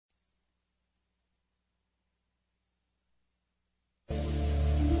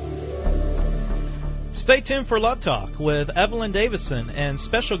Stay tuned for Love Talk with Evelyn Davison and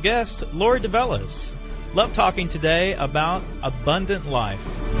special guest Lori DeVellis. Love Talking today about abundant life.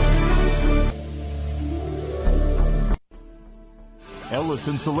 Ellis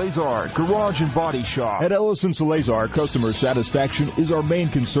 & Salazar, Garage and Body Shop. At Ellis & Salazar, customer satisfaction is our main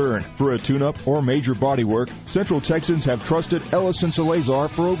concern. For a tune-up or major body work, Central Texans have trusted Ellis & Salazar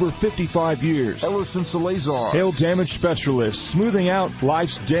for over 55 years. Ellis & Salazar, hail damage specialists, smoothing out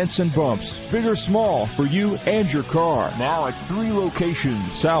life's dents and bumps, big or small, for you and your car. Now at 3 locations.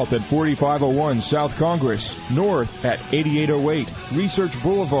 South at 4501 South Congress, north at 8808 Research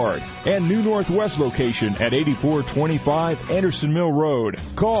Boulevard, and new northwest location at 8425 Anderson Mill Road.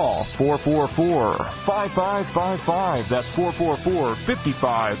 Call 444-5555. That's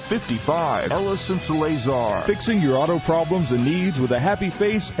 444-5555. Ellis & Salazar. Fixing your auto problems and needs with a happy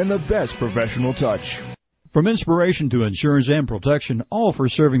face and the best professional touch. From inspiration to insurance and protection, all for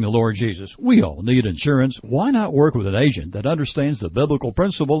serving the Lord Jesus. We all need insurance. Why not work with an agent that understands the biblical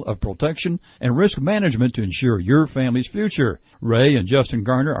principle of protection and risk management to ensure your family's future? Ray and Justin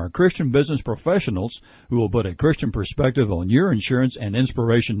Garner are Christian business professionals who will put a Christian perspective on your insurance and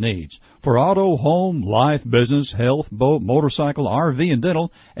inspiration needs. For auto, home, life, business, health, boat, motorcycle, RV, and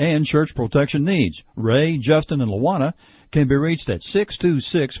dental, and church protection needs, Ray, Justin, and Luana can be reached at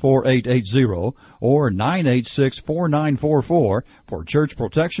 626-4880 or 986-4944 for church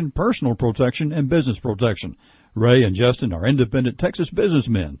protection, personal protection, and business protection. Ray and Justin are independent Texas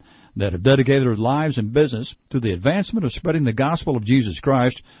businessmen that have dedicated their lives and business to the advancement of spreading the gospel of Jesus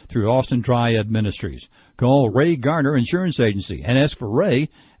Christ through Austin Triad Ministries. Call Ray Garner Insurance Agency and ask for Ray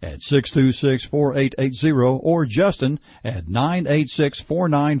at 626-4880 or Justin at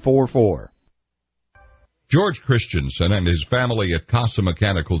 986-4944. George Christensen and his family at Casa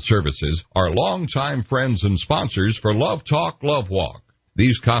Mechanical Services are longtime friends and sponsors for Love Talk, Love Walk.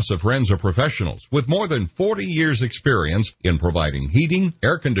 These Casa friends are professionals with more than 40 years' experience in providing heating,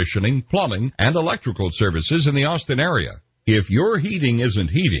 air conditioning, plumbing, and electrical services in the Austin area. If your heating isn't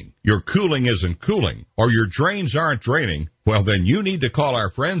heating, your cooling isn't cooling, or your drains aren't draining, well, then you need to call our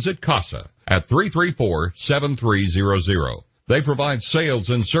friends at Casa at 334-7300. They provide sales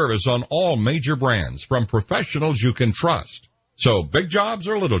and service on all major brands from professionals you can trust. So big jobs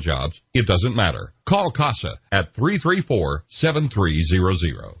or little jobs, it doesn't matter. Call Casa at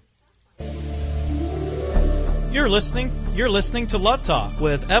 334-7300. You're listening to Love Talk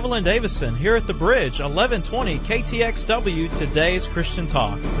with Evelyn Davison here at the Bridge, 1120 KTXW, today's Christian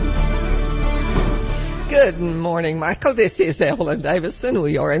Talk. Good morning, Michael. This is Evelyn Davison.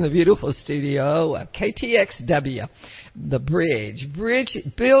 We are in the beautiful studio of KTXW, the Bridge,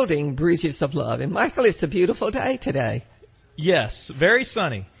 building bridges of love. And Michael, it's a beautiful day today. Yes, very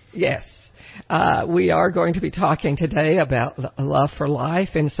sunny. Yes. We are going to be talking today about Love for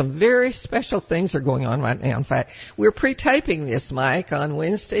Life, and some very special things are going on right now. In fact, we're pre-taping this, Mike, on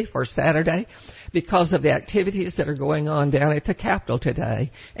Wednesday for Saturday because of the activities that are going on down at the Capitol today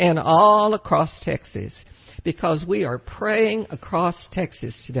and all across Texas, because we are praying across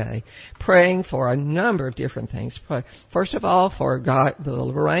Texas today, praying for a number of different things. First of all, for God,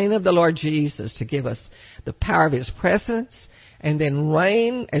 the reign of the Lord Jesus to give us the power of His presence, and then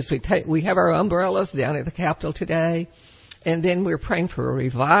rain as we have our umbrellas down at the Capitol today. And then we're praying for a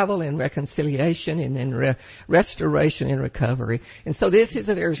revival and reconciliation, and then restoration and recovery. And so this is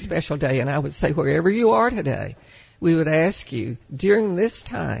a very special day, and I would say wherever you are today, we would ask you during this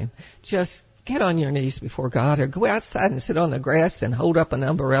time, just get on your knees before God, or go outside and sit on the grass and hold up an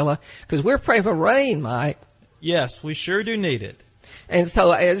umbrella, because we're praying for rain, Mike. Yes, we sure do need it. And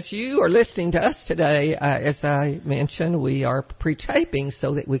so as you are listening to us today, as I mentioned, we are pre-taping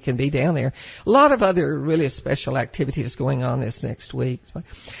so that we can be down there. A lot of other really special activities going on this next week.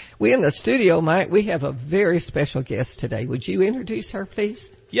 We in the studio, Mike, we have a very special guest today. Would you introduce her, please?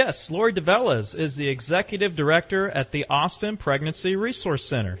 Yes, Lori DeVellis is the Executive Director at the Austin Pregnancy Resource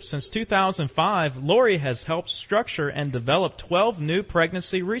Center. Since 2005, Lori has helped structure and develop 12 new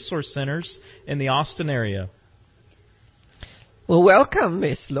pregnancy resource centers in the Austin area. Well, welcome,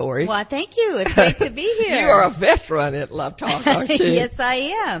 Miss Lori. Well, thank you. It's great to be here. You are a veteran at Love Talk, aren't you? Yes,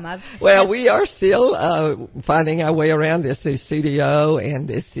 I am. Well, we are still finding our way around this new studio, and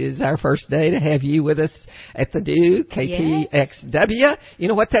this is our first day to have you with us at the DO, KTXW. Yes. You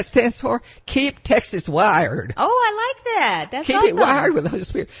know what that stands for? Keep Texas Wired. Oh, I like that. That's Keep awesome. it wired with the Holy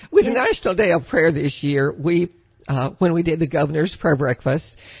Spirit. With the National Day of Prayer this year, when we did the Governor's Prayer Breakfast,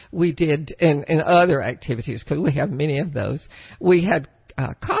 we did, and other activities, because we have many of those, we had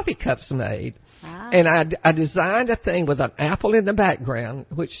coffee cups made. And I designed a thing with an apple in the background,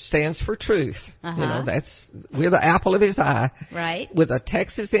 which stands for truth. You know, we're the apple of his eye. Right. With a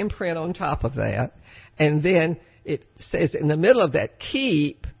Texas imprint on top of that. And then it says in the middle of that,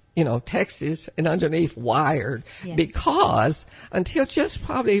 keep, you know, Texas, and underneath wired. Yeah. Because until just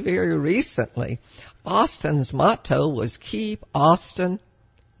probably very recently, Austin's motto was keep Austin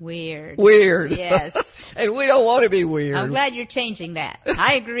Weird. Yes. And we don't want to be weird. I'm glad you're changing that.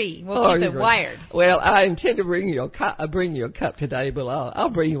 I agree. We'll keep it wired. Well, I intend to bring you a cup today, but I'll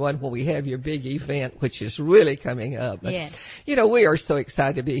bring you one when we have your big event, which is really coming up. But, yes. You know, we are so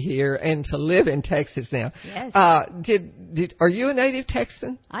excited to be here and to live in Texas now. Yes. Are you a native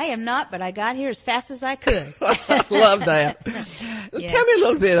Texan? I am not, but I got here as fast as I could. Love that. Yes. Tell me a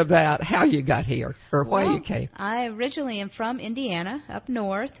little bit about how you got here or why you came. I originally am from Indiana, up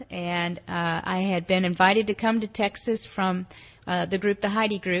north, and I had been invited to come to Texas from the group, the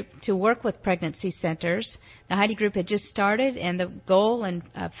Heidi Group, to work with pregnancy centers. The Heidi Group had just started, and the goal and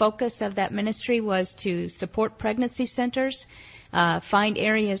focus of that ministry was to support pregnancy centers, find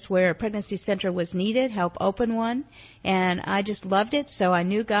areas where a pregnancy center was needed, help open one, and I just loved it, so I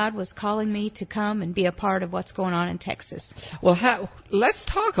knew God was calling me to come and be a part of what's going on in Texas. Well, let's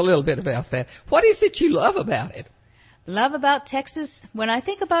talk a little bit about that. What is it you love about it? Love about Texas? When I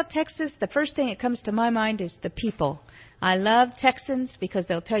think about Texas, the first thing that comes to my mind is the people. I love Texans because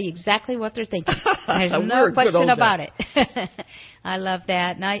they'll tell you exactly what they're thinking. There's no question about it. I love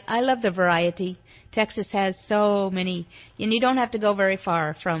that. And I love the variety. Texas has so many, and you don't have to go very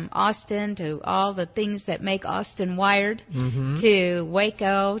far from Austin to all the things that make Austin wired, to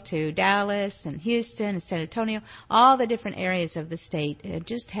Waco, to Dallas and Houston and San Antonio, all the different areas of the state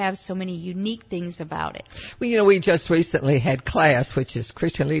just have so many unique things about it. Well, you know, we just recently had class, which is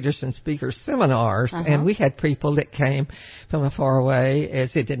Christian Leaders and Speakers Seminars, and we had people that came from as far away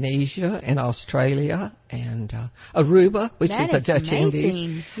as Indonesia and Australia and Aruba, which is the Dutch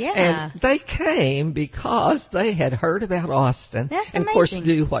Indies. Yeah. And they came because they had heard about Austin. That's and, of course,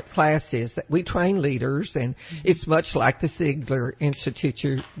 do what class is. We train leaders, and it's much like the Ziegler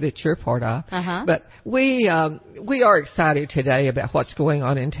Institute that you're part of. But we are excited today about what's going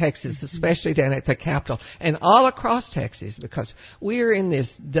on in Texas, especially down at the Capitol and all across Texas, because we're in this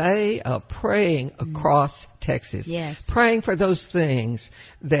day of praying across Texas. Yes. Praying for those things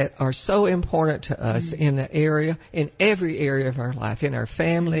that are so important to us in the area, in every area of our life, in our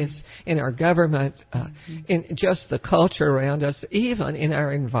families, in our government, in just the culture around us, even in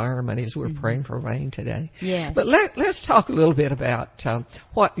our environment as we're praying for rain today. Yes. But let's talk a little bit about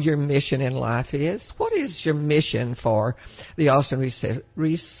what your mission in life is. What is your mission for the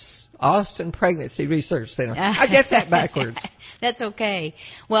Austin Pregnancy Research Center? I get that backwards. That's okay.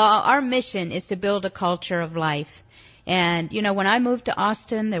 Well, our mission is to build a culture of life. And, you know, when I moved to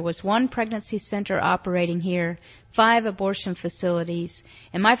Austin, there was one pregnancy center operating here, 5 abortion facilities.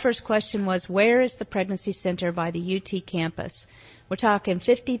 And my first question was, where is the pregnancy center by the UT campus? We're talking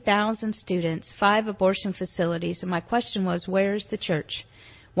 50,000 students, 5 abortion facilities. And my question was, where is the church?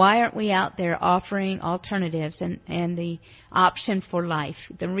 Why aren't we out there offering alternatives and the option for life,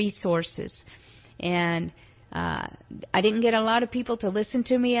 the resources? And I didn't get a lot of people to listen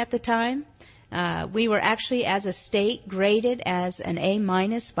to me at the time. We were actually, as a state, graded as an A-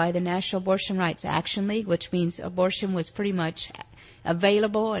 by the National Abortion Rights Action League, which means abortion was pretty much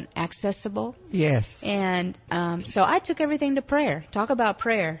available and accessible. Yes. And so I took everything to prayer. Talk about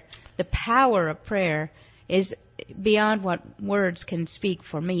prayer. The power of prayer is beyond what words can speak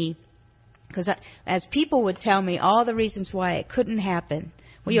for me. Because as people would tell me all the reasons why it couldn't happen,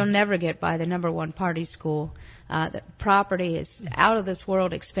 well, you'll never get by the number 1 party school. The property is out of this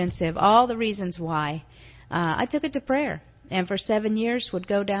world expensive. All the reasons why. I took it to prayer. And for 7 years would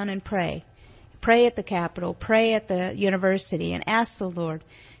go down and pray. Pray at the Capitol. Pray at the university. And ask the Lord.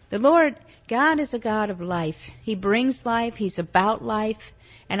 The Lord, God is a God of life. He brings life. He's about life.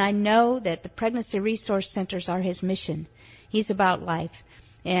 And I know that the pregnancy resource centers are His mission. He's about life.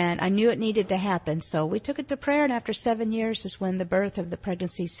 And I knew it needed to happen. So we took it to prayer, and after 7 years is when the birth of the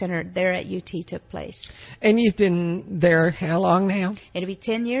pregnancy center there at UT took place. And you've been there how long now? It'll be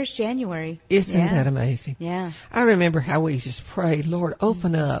 10 years January. Isn't that amazing? Yeah. I remember how we just prayed, Lord,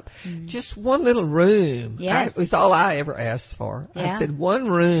 open up just one little room. Yes. It was all I ever asked for. Yeah. I said, one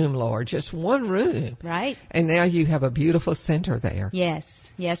room, Lord, just one room. Right. And now you have a beautiful center there. Yes.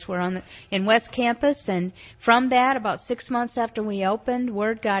 Yes, we're in West Campus, and from that, about 6 months after we opened,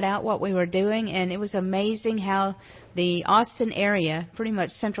 word got out what we were doing, and it was amazing how the Austin area, pretty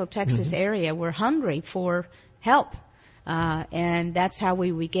much Central Texas area, were hungry for help. And that's how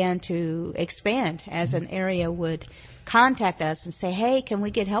we began to expand, as an area would contact us and say, hey, can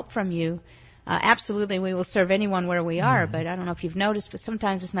we get help from you? absolutely we will serve anyone where we are, but I don't know if you've noticed, but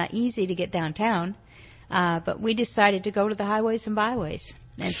sometimes it's not easy to get downtown. But we decided to go to the highways and byways.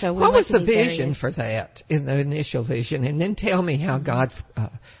 And so what was the vision for that in the initial vision? And then tell me how God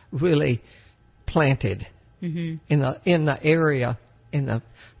really planted in the area, in the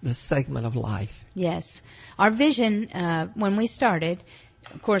segment of life. Yes. Our vision, when we started,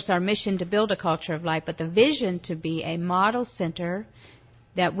 of course, our mission to build a culture of life, but the vision to be a model center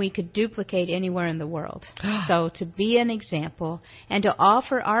that we could duplicate anywhere in the world. So to be an example and to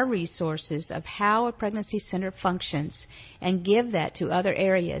offer our resources of how a pregnancy center functions and give that to other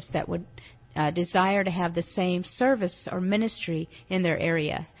areas that would desire to have the same service or ministry in their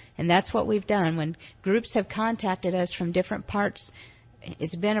area. And that's what we've done. When groups have contacted us from different parts,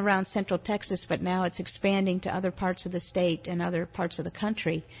 it's been around Central Texas, but now it's expanding to other parts of the state and other parts of the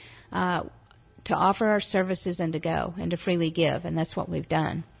country, to offer our services and to go and to freely give, and that's what we've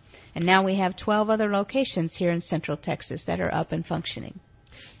done. And now we have 12 other locations here in Central Texas that are up and functioning.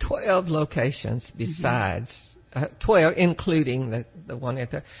 12 locations besides, 12 including the one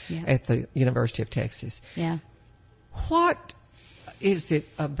at the University of Texas. Yeah. What is it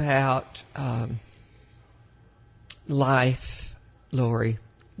about life, Lori,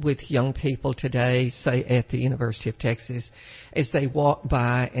 with young people today, say at the University of Texas, as they walk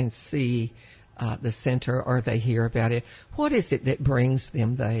by and see the center or they hear about it? What is it that brings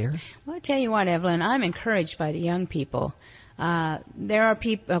them there? Well, I'll tell you what, Evelyn, I'm encouraged by the young people. There are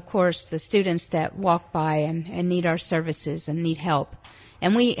people, of course, the students that walk by and need our services and need help.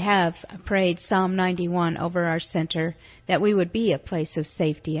 And we have prayed Psalm 91 over our center that we would be a place of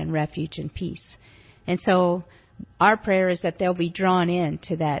safety and refuge and peace. And so our prayer is that they'll be drawn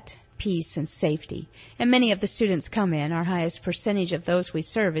into that peace and safety. And many of the students come in. Our highest percentage of those we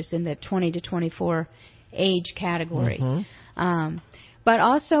serve is in the 20 to 24 age category. But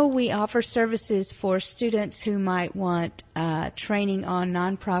also we offer services for students who might want training on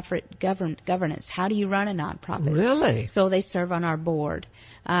nonprofit governance. How do you run a nonprofit? Really? So they serve on our board.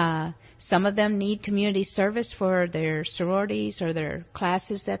 Some of them need community service for their sororities or their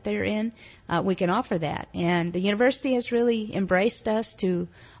classes that they're in. We can offer that. And the university has really embraced us to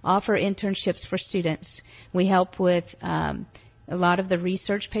offer internships for students. We help with a lot of the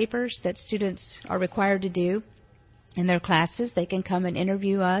research papers that students are required to do in their classes. They can come and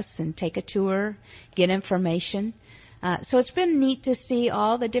interview us and take a tour, get information. So it's been neat to see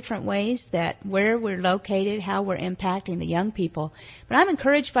all the different ways that where we're located, how we're impacting the young people. But I'm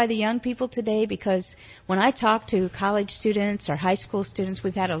encouraged by the young people today because when I talk to college students or high school students,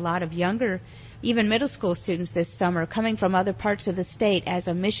 we've had a lot of younger, even middle school students this summer coming from other parts of the state as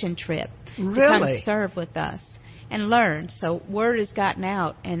a mission trip to come serve with us and learn. So word has gotten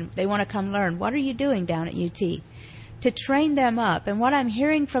out and they want to come learn. What are you doing down at UT? To train them up. And what I'm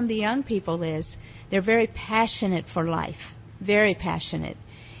hearing from the young people is they're very passionate for life, very passionate.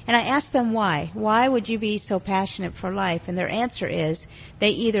 And I ask them why. Why would you be so passionate for life? And their answer is they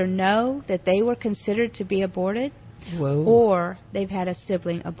either know that they were considered to be aborted or they've had a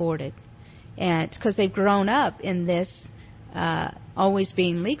sibling aborted. And it's because they've grown up in this always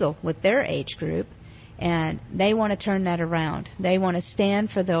being legal with their age group. And they want to turn that around. They want to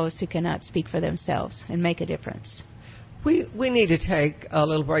stand for those who cannot speak for themselves and make a difference. We need to take a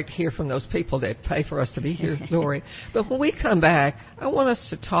little break to hear from those people that pay for us to be here, Lori. But when we come back, I want us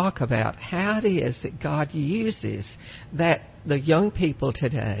to talk about how it is that God uses that the young people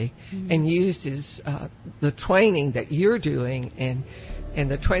today and uses the training that you're doing and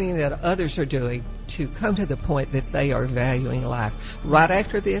the training that others are doing to come to the point that they are valuing life. Right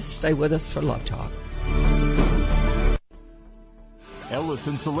after this, stay with us for Love Talk. Ellis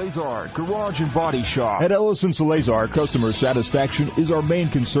 & Salazar, Garage and Body Shop. At Ellis & Salazar, customer satisfaction is our main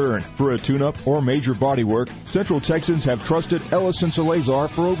concern. For a tune-up or major body work, Central Texans have trusted Ellis & Salazar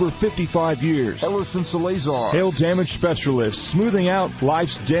for over 55 years. Ellis & Salazar, hail damage specialists, smoothing out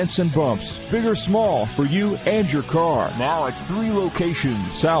life's dents and bumps, big or small, for you and your car. Now at 3 locations.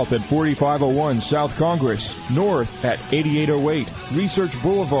 South at 4501 South Congress, north at 8808 Research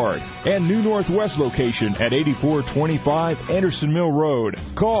Boulevard, and new northwest location at 8425 Anderson Mill Road.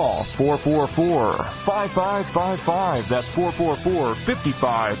 Call 444-5555. That's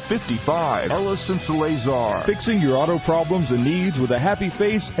 444-5555. Ellis & Salazar. Fixing your auto problems and needs with a happy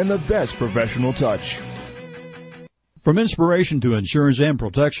face and the best professional touch. From inspiration to insurance and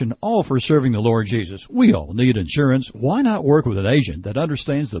protection, all for serving the Lord Jesus. We all need insurance. Why not work with an agent that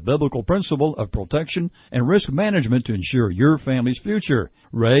understands the biblical principle of protection and risk management to ensure your family's future?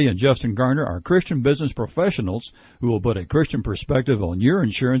 Ray and Justin Garner are Christian business professionals who will put a Christian perspective on your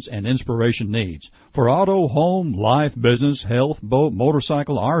insurance and inspiration needs. For auto, home, life, business, health, boat,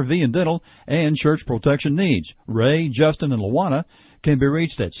 motorcycle, RV, and dental, and church protection needs, Ray, Justin, and Luana can be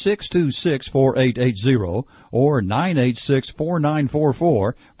reached at 626-4880 or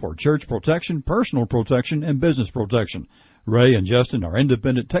 986-4944 for church protection, personal protection, and business protection. Ray and Justin are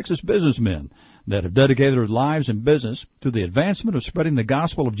independent Texas businessmen that have dedicated their lives and business to the advancement of spreading the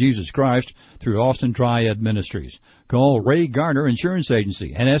gospel of Jesus Christ through Austin Triad Ministries. Call Ray Garner Insurance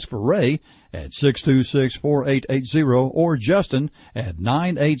Agency and ask for Ray at 626-4880 or Justin at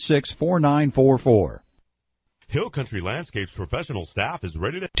 986-4944. Hill Country Landscapes professional staff is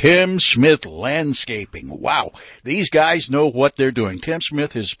ready to... Tim Smith Landscaping. Wow, these guys know what they're doing. Tim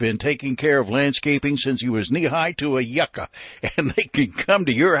Smith has been taking care of landscaping since he was knee-high to a yucca, and they can come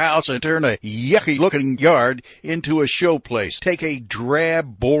to your house and turn a yucky-looking yard into a showplace. Take a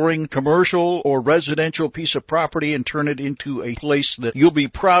drab, boring commercial or residential piece of property and turn it into a place that you'll be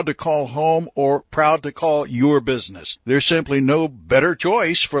proud to call home or proud to call your business. There's simply no better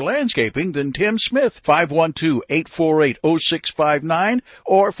choice for landscaping than Tim Smith. 512-848-0659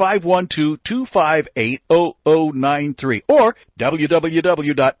 or 512-258-0093 or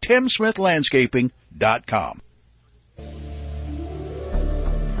www.timsmithlandscaping.com.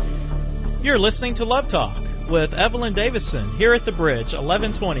 You're listening to Love Talk with Evelyn Davison here at the Bridge,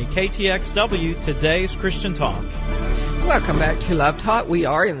 1120 KTXW, today's Christian Talk. Welcome back to Love Talk. We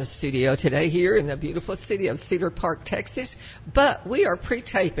are in the studio today here in the beautiful city of Cedar Park, Texas. But we are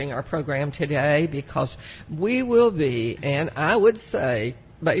pre-taping our program today because we will be, and I would say,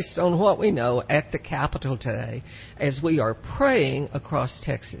 based on what we know, at the Capitol today as we are praying across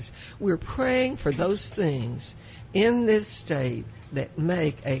Texas. We're praying for those things in this state that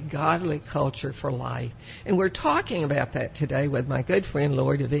make a godly culture for life. And we're talking about that today with my good friend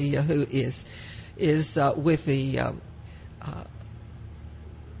Lori Davila, who is with the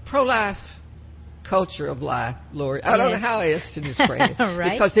pro-life culture of life, Lori. I don't know how else to describe it.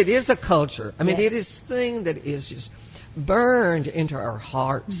 Right? Because it is a culture. I mean, it is a thing that is just burned into our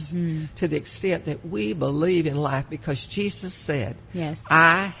hearts to the extent that we believe in life because Jesus said,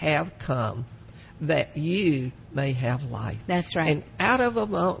 I have come that you may have life. That's right. And out of a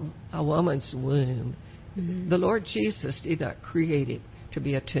woman's womb, the Lord Jesus did not create it to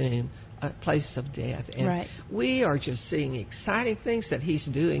be a tomb, a place of death. And we are just seeing exciting things that He's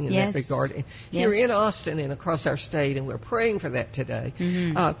doing in that regard here in Austin and across our state, and we're praying for that today.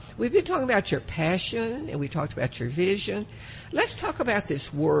 We've been talking about your passion, and we talked about your vision. Let's talk about this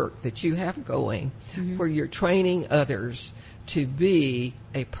work that you have going where you're training others to be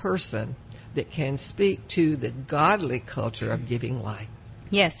a person that can speak to the godly culture of giving life.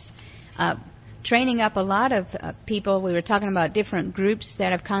 Yes. Training up a lot of people. We were talking about different groups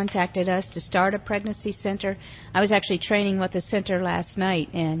that have contacted us to start a pregnancy center. I was actually training with the center last night,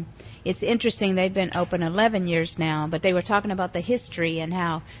 and it's interesting. They've been open 11 years now, but they were talking about the history and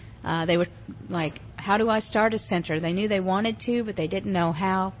how they were like, how do I start a center? They knew they wanted to, but they didn't know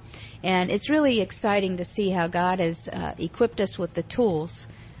how. And it's really exciting to see how God has equipped us with the tools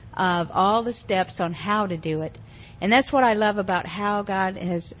of all the steps on how to do it. And that's what I love about how God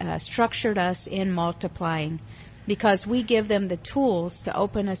has structured us in multiplying, because we give them the tools to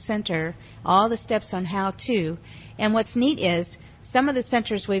open a center, all the steps on how to. And what's neat is some of the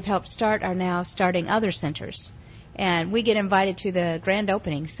centers we've helped start are now starting other centers. And we get invited to the grand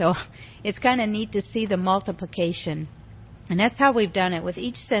opening. So it's kind of neat to see the multiplication. And that's how we've done it. With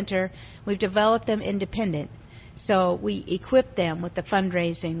each center, we've developed them independent. So we equip them with the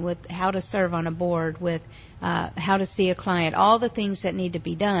fundraising, with how to serve on a board, with how to see a client, all the things that need to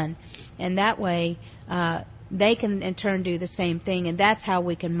be done. And that way, they can in turn do the same thing, and that's how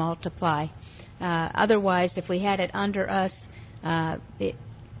we can multiply. Otherwise, if we had it under us,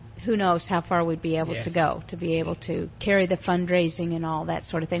 who knows how far we'd be able to go to be able to carry the fundraising and all that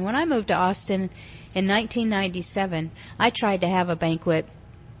sort of thing. When I moved to Austin in 1997, I tried to have a banquet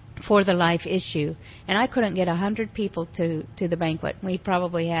for the life issue, and I couldn't get 100 people to the banquet. We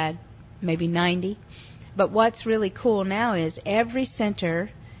probably had maybe 90. But what's really cool now is every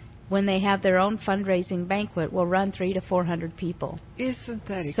center, when they have their own fundraising banquet, will run 300 to 400 people. Isn't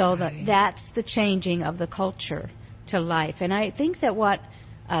that exciting? So that's the changing of the culture to life. And I think that what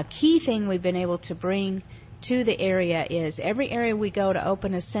a key thing we've been able to bring to the area is every area we go to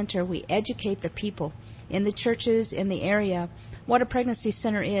open a center, we educate the people in the churches in the area what a pregnancy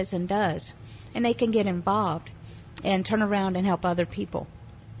center is and does, and they can get involved. and turn around and help other people.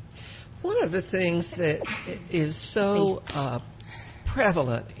 One of the things that is so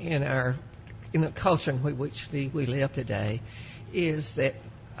prevalent in the culture in which we live today is that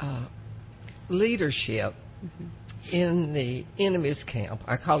leadership in the enemy's camp,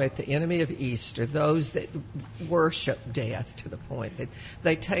 I call it the enemy of Easter, those that worship death to the point that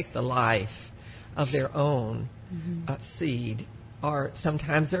they take the life of their own seed, or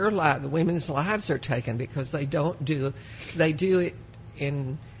sometimes the women's lives are taken because they do it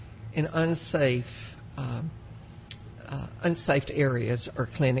in unsafe areas or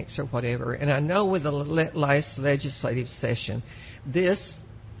clinics or whatever. And I know with the last legislative session, this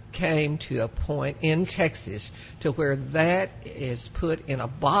came to a point in Texas to where that is put in a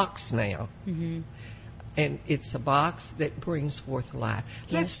box now. And it's a box that brings forth life.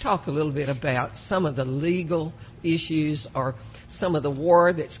 Yes. Let's talk a little bit about some of the legal issues or some of the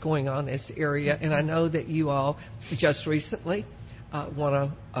war that's going on in this area. And I know that you all just recently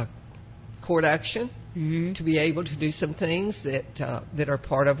won a court action to be able to do some things that are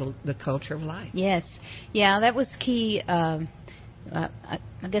part of the culture of life. Yes. Yeah, that was key.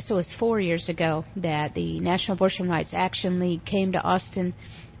 I guess it was 4 years ago that the National Abortion Rights Action League came to Austin,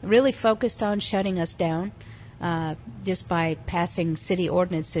 really focused on shutting us down just by passing city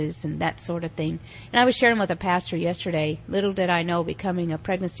ordinances and that sort of thing. And I was sharing with a pastor yesterday, little did I know, becoming a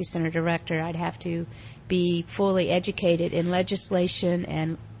pregnancy center director, I'd have to be fully educated in legislation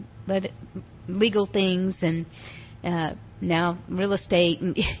and legal things and now real estate,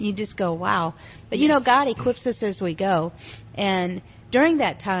 and you just go, wow. But, you know, God equips us as we go. And during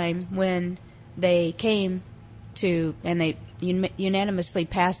that time when they came to, and they unanimously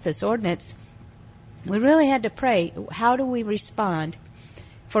passed this ordinance, we really had to pray, how do we respond?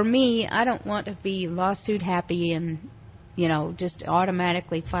 For me, I don't want to be lawsuit happy and, you know, just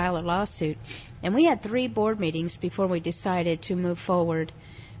automatically file a lawsuit. And we had 3 board meetings before we decided to move forward.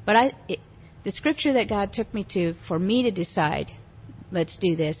 But the scripture that God took me to for me to decide, let's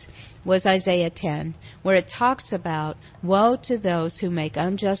do this, was Isaiah 10, where it talks about, woe to those who make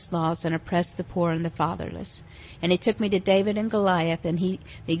unjust laws and oppress the poor and the fatherless. And he took me to David and Goliath, and the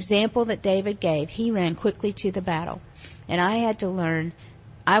example that David gave, he ran quickly to the battle. And I had to learn,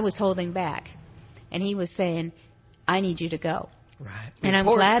 I was holding back. And he was saying, I need you to go. Right. And I'm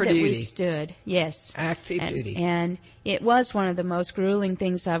glad that we stood. Yes. Active duty. And it was one of the most grueling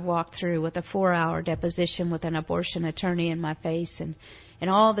things I've walked through, with a 4-hour deposition with an abortion attorney in my face and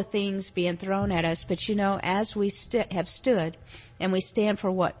all the things being thrown at us. But, you know, as we have stood and we stand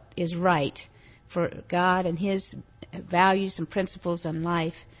for what is right, for God and His values and principles in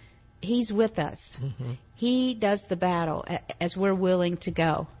life, He's with us. He does the battle as we're willing to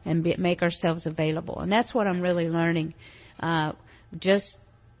go and make ourselves available. And that's what I'm really learning. 3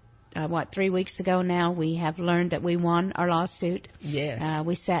 weeks ago now, we have learned that we won our lawsuit. Yes.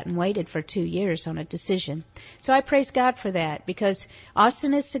 We sat and waited for 2 years on a decision. So I praise God for that, because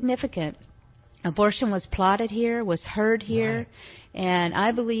Austin is significant. Abortion was plotted here, was heard here, right. And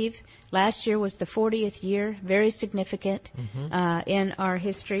I believe last year was the 40th year, very significant in our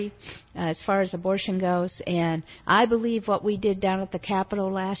history as far as abortion goes. And I believe what we did down at the Capitol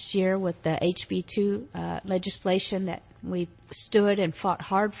last year with the HB2 legislation that we stood and fought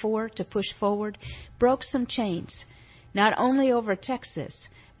hard for to push forward broke some chains, not only over Texas,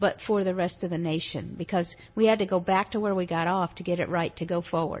 but for the rest of the nation, because we had to go back to where we got off to get it right to go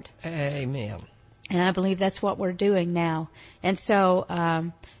forward. Amen. And I believe that's what we're doing now. And so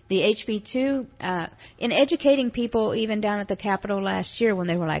the HB2, in educating people even down at the Capitol last year when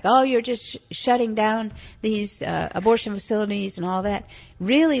they were like, oh, you're just shutting down these abortion facilities and all that,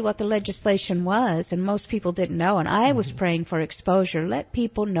 really what the legislation was, and most people didn't know, and I was praying for exposure, let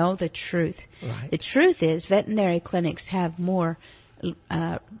people know the truth. Right. The truth is veterinary clinics have more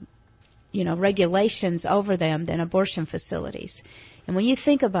regulations over them than abortion facilities. And when you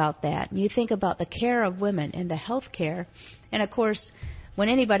think about that, and you think about the care of women and the health care, and of course, when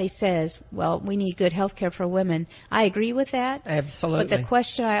anybody says, well, we need good health care for women, I agree with that. Absolutely. But the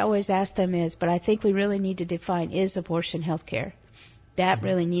question I always ask them is, but I think we really need to define, is abortion health care? That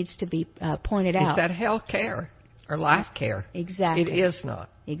really needs to be pointed out. Is that health care or life care? Exactly. It is not.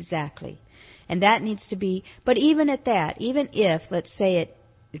 Exactly. And that needs to be, but even at that, even if, let's say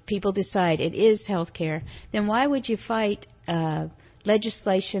people decide it is health care, then why would you fight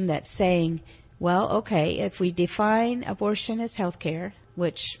legislation that's saying, well, okay, if we define abortion as health care,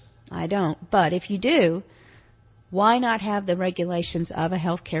 which I don't, but if you do, why not have the regulations of a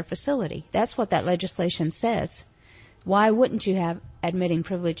health care facility? That's what that legislation says. Why wouldn't you have admitting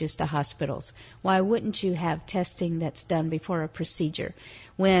privileges to hospitals? Why wouldn't you have testing that's done before a procedure?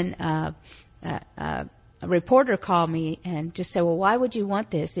 When reporter called me and just said, well, why would you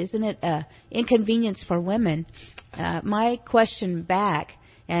want this? Isn't it an inconvenience for women? My question back,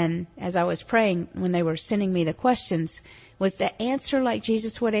 and as I was praying when they were sending me the questions, was to answer like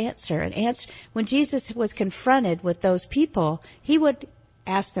Jesus would answer. When Jesus was confronted with those people, he would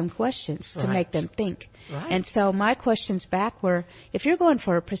ask them questions to make them think. Right. And so my questions back were, if you're going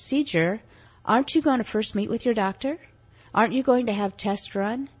for a procedure, aren't you going to first meet with your doctor? Aren't you going to have tests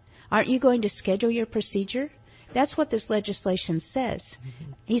run? Aren't you going to schedule your procedure? That's what this legislation says.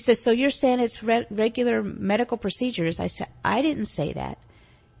 Mm-hmm. He says, so you're saying it's regular medical procedures. I said, I didn't say that.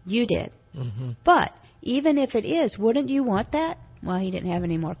 You did. Mm-hmm. But even if it is, wouldn't you want that? Well, he didn't have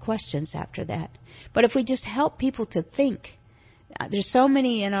any more questions after that. But if we just help people to think, there's so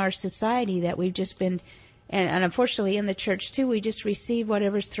many in our society that we've just been, and unfortunately in the church too, we just receive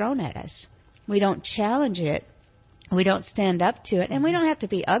whatever's thrown at us. We don't challenge it. We don't stand up to it, and we don't have to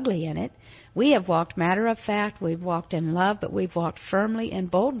be ugly in it. We have walked matter of fact, we've walked in love, but we've walked firmly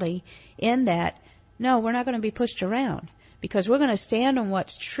and boldly in that, no, we're not going to be pushed around, because we're going to stand on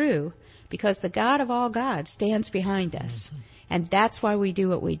what's true, because the God of all gods stands behind us. Mm-hmm. And that's why we do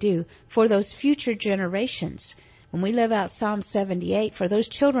what we do, for those future generations. When we live out Psalm 78, for those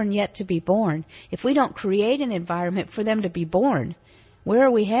children yet to be born, if we don't create an environment for them to be born, where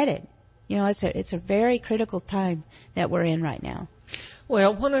are we headed? You know, it's a very critical time that we're in right now.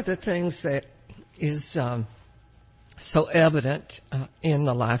 Well, one of the things that is so evident in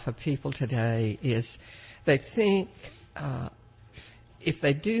the life of people today is they think, if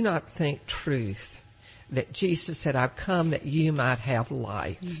they do not think truth, that Jesus said, I've come that you might have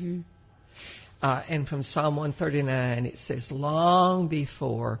life. Mm-hmm. And from Psalm 139, it says, long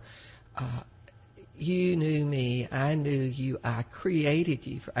before you knew me, I knew you, I created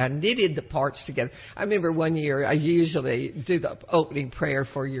you. I knitted the parts together. I remember one year, I usually do the opening prayer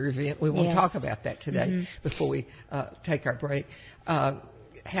for your event. We won't talk about that today before we take our break.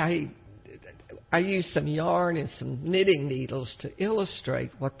 I used some yarn and some knitting needles to illustrate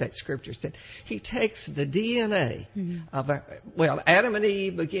what that scripture said. He takes the DNA of Adam and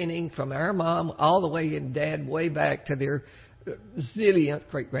Eve, beginning from our mom all the way and Dad way back to their zillionth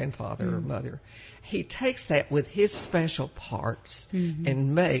great-grandfather or mother. He takes that with his special parts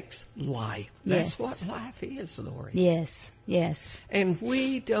and makes life. That's what life is, Lori. Yes, yes. And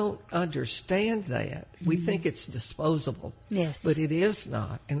we don't understand that. We think it's disposable. Yes. But it is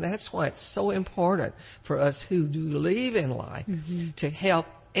not. And that's why it's so important for us who do believe in life to help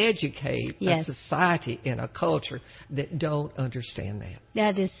educate a society and a culture that don't understand that.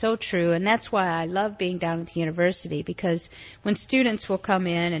 That is so true, and that's why I love being down at the university, because when students will come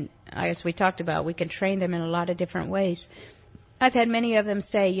in, and as we talked about, we can train them in a lot of different ways. I've had many of them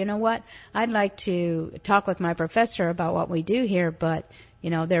say, you know what, I'd like to talk with my professor about what we do here, but,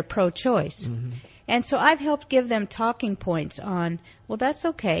 you know, they're pro-choice. Mm-hmm. And so I've helped give them talking points on, well, that's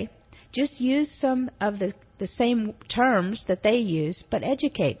okay. Just use some of the same terms that they use, but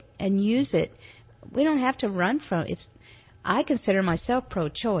educate and use it. We don't have to run from it. I consider myself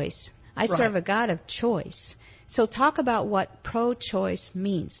pro-choice. I serve a God of choice. So talk about what pro-choice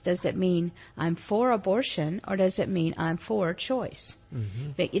means. Does it mean I'm for abortion, or does it mean I'm for choice?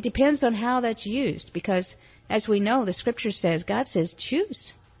 Mm-hmm. It depends on how that's used, because as we know, the Scripture says, God says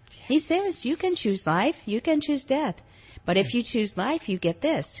choose. He says you can choose life, you can choose death. But if you choose life, you get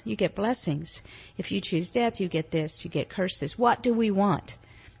this. You get blessings. If you choose death, you get this. You get curses. What do we want?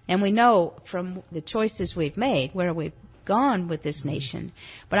 And we know from the choices we've made where we've gone with this nation.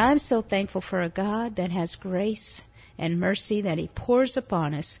 But I'm so thankful for a God that has grace and mercy that He pours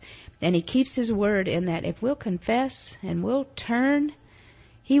upon us. And He keeps His word in that if we'll confess and we'll turn,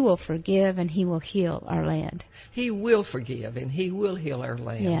 He will forgive and He will heal our land. He will forgive and He will heal our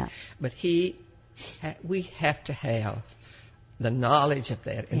land. Yeah. But we have to have the knowledge of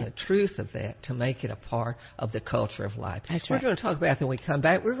that and the truth of that to make it a part of the culture of life. We're going to talk about that when we come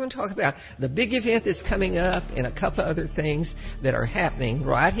back. We're going to talk about the big event that's coming up and a couple of other things that are happening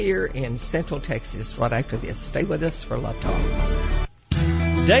right here in Central Texas right after this. Stay with us for Love Talk.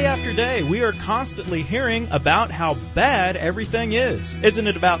 Day after day, we are constantly hearing about how bad everything is. Isn't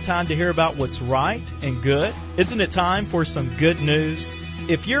it about time to hear about what's right and good? Isn't it time for some good news?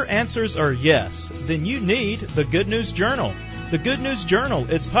 If your answers are yes, then you need the Good News Journal. The Good News Journal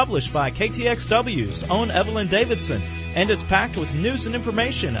is published by KTXW's own Evelyn Davidson and is packed with news and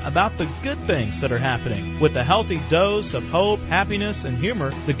information about the good things that are happening. With a healthy dose of hope, happiness, and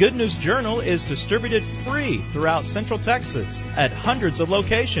humor, the Good News Journal is distributed free throughout Central Texas at hundreds of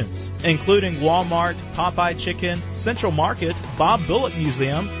locations, including Walmart, Popeye Chicken, Central Market, Bob Bullock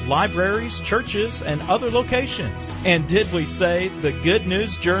Museum, libraries, churches, and other locations. And did we say the Good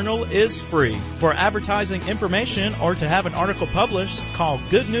News Journal is free? For advertising information or to have an article published, call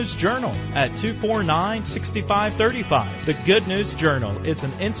Good News Journal at 249-6535. The Good News Journal is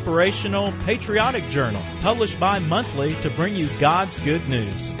an inspirational, patriotic journal published bi-monthly to bring you God's good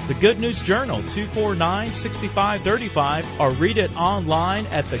news. The Good News Journal, 249-6535, or read it online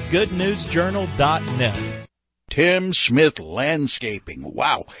at thegoodnewsjournal.net. Tim Smith Landscaping.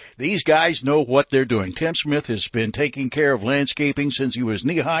 Wow, these guys know what they're doing. Tim Smith has been taking care of landscaping since he was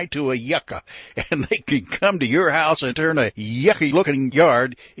knee-high to a yucca, and they can come to your house and turn a yucky-looking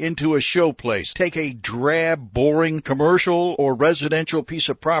yard into a showplace. Take a drab, boring commercial or residential piece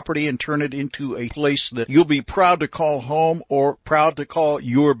of property and turn it into a place that you'll be proud to call home or proud to call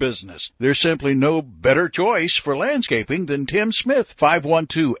your business. There's simply no better choice for landscaping than Tim Smith.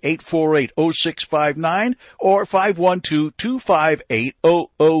 512-848-0659 or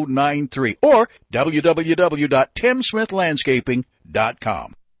 512-258-0093 or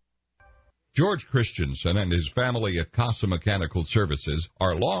www.timsmithlandscaping.com. George Christensen and his family at Casa Mechanical Services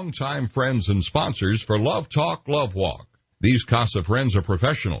are longtime friends and sponsors for Love Talk, Love Walk. These Casa friends are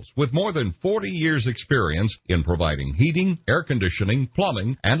professionals with more than 40 years' experience in providing heating, air conditioning,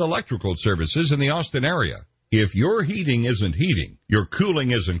 plumbing, and electrical services in the Austin area. If your heating isn't heating, your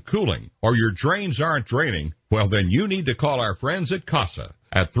cooling isn't cooling, or your drains aren't draining, well, then you need to call our friends at Casa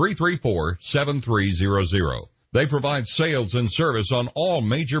at 334-7300. They provide sales and service on all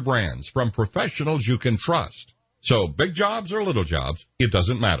major brands from professionals you can trust. So big jobs or little jobs, it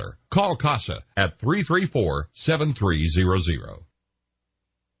doesn't matter. Call Casa at 334-7300.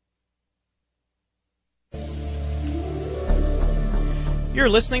 You're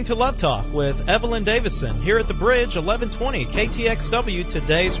listening to Love Talk with Evelyn Davison here at the Bridge, 1120 KTXW,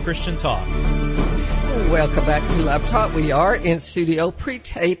 today's Christian Talk. Welcome back to Love Talk. We are in studio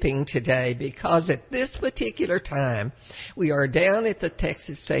pre-taping today because at this particular time we are down at the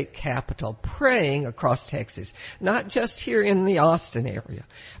Texas State Capitol praying across Texas, not just here in the Austin area,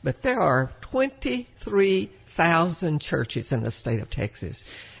 but there are 23,000 churches in the state of Texas,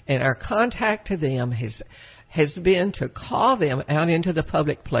 and our contact to them has been to call them out into the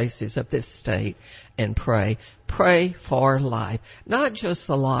public places of this state and pray. Pray for life. Not just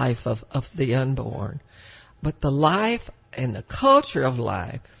the life of the unborn, but the life and the culture of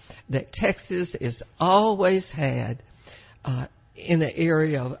life that Texas has always had in the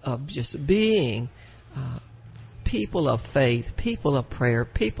area of just being people of faith, people of prayer,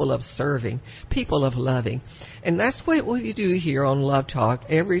 people of serving, people of loving. And that's what we do here on Love Talk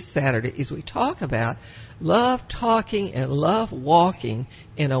every Saturday is we talk about love talking and love walking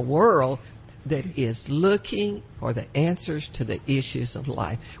in a world that is looking for the answers to the issues of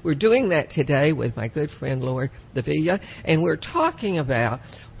life. We're doing that today with my good friend Lori Davila, and we're talking about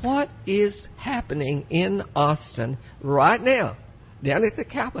what is happening in Austin right now, down at the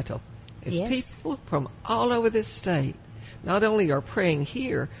Capitol. As people from all over this state not only are praying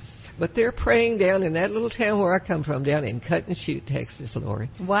here, but they're praying down in that little town where I come from, down in Cut and Shoot, Texas,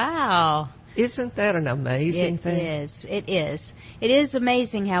 Lori. Wow. Isn't that an amazing thing? It is. It is. It is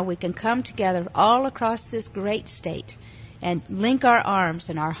amazing how we can come together all across this great state and link our arms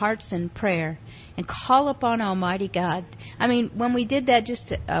and our hearts in prayer and call upon Almighty God. I mean, when we did that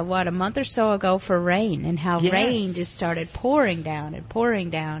just, a month or so ago for rain, and how rain just started pouring down and pouring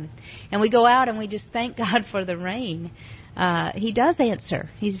down. And we go out and we just thank God for the rain. He does answer.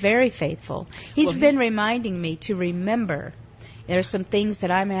 He's very faithful. He's been reminding me to remember. There's some things that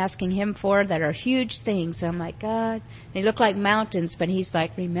I'm asking Him for that are huge things. I'm like, God, they look like mountains, but He's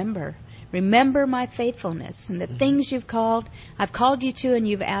like, remember. Remember my faithfulness and the things I've called you to and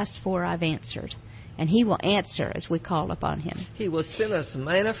you've asked for, I've answered. And He will answer as we call upon Him. He will send us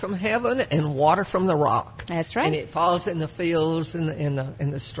manna from heaven and water from the rock. That's right. And it falls in the fields and in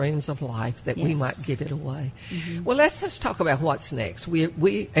the streams of life that we might give it away. Mm-hmm. Well, let's just talk about what's next.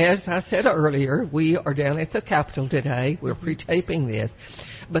 We, as I said earlier, we are down at the Capitol today. We're pre-taping this.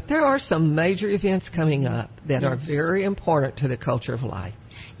 But there are some major events coming up that are very important to the culture of life.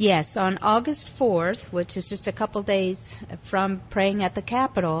 Yes, on August 4th, which is just a couple days from praying at the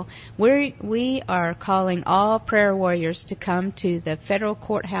Capitol, we are calling all prayer warriors to come to the federal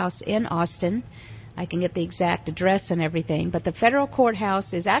courthouse in Austin. I can get the exact address and everything, but the federal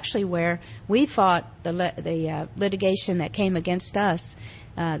courthouse is actually where we fought the litigation that came against us,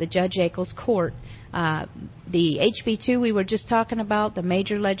 the Judge Akel's court. The HB2 we were just talking about, the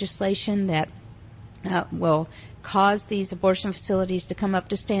major legislation that will cause these abortion facilities to come up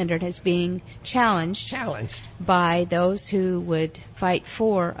to standard as being challenged by those who would fight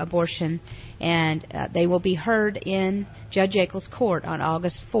for abortion. And they will be heard in Judge Eccles' court on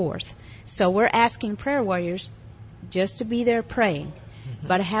August 4th. So we're asking prayer warriors just to be there praying,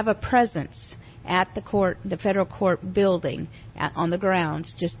 but to have a presence at the court, the federal court building, on the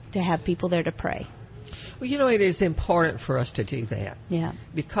grounds, just to have people there to pray. Well, it is important for us to do that. Yeah.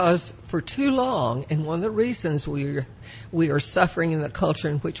 Because for too long, and one of the reasons we are suffering in the culture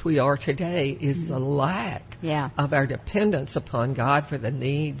in which we are today is the lack of our dependence upon God for the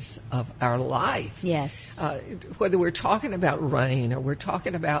needs of our life. Yes. Whether we're talking about rain, or we're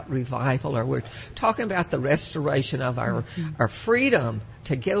talking about revival, or we're talking about the restoration of our freedom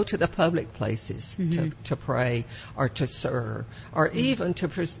to go to the public places to pray or to serve, or even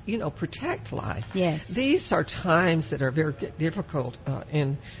to protect life. Yes. These are times that are very difficult.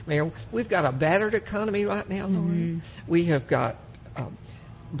 And Mayor, we've got a battered economy right now, Lori. We have got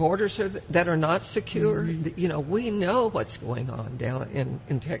borders that are not secure. We know what's going on down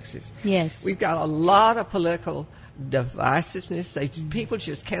in Texas. Yes. We've got a lot of political divisiveness. People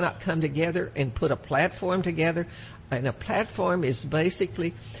just cannot come together and put a platform together. And a platform is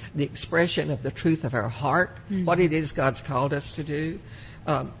basically the expression of the truth of our heart, what it is God's called us to do.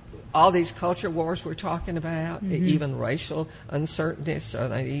 All these culture wars we're talking about, even racial uncertainty,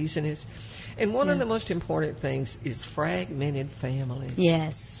 uneasiness. And one of the most important things is fragmented families.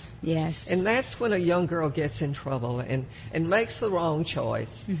 Yes, yes. And that's when a young girl gets in trouble and makes the wrong choice.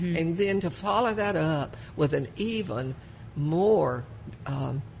 And then to follow that up with an even more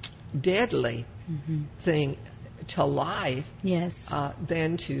deadly thing to life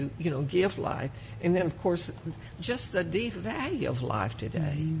than to give life. And then, of course, just the deep value of life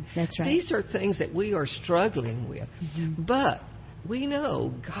today. That's right. These are things that we are struggling with. But we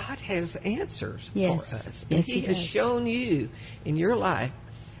know God has answers for us. And He has shown you in your life,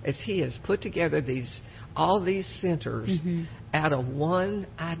 as He has put together all these centers out of one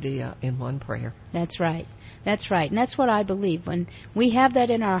idea and one prayer. That's right. That's right. And that's what I believe. When we have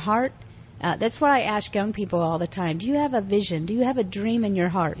that in our heart, that's what I ask young people all the time. Do you have a vision? Do you have a dream in your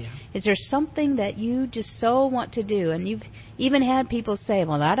heart? Yeah. Is there something that you just so want to do? And you've even had people say,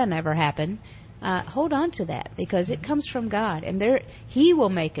 well, that'll never happen. Hold on to that, because it comes from God, and He will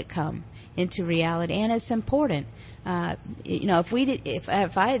make it come into reality. And it's important.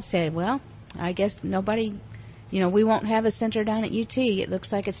 If I had said, well, I guess nobody, we won't have a center down at UT. It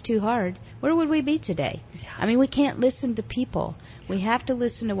looks like it's too hard. Where would we be today? Yeah. I mean, we can't listen to people. We have to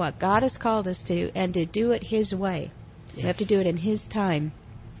listen to what God has called us to, and to do it His way. Yes. We have to do it in His time.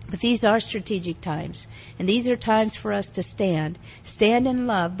 But these are strategic times, and these are times for us to stand in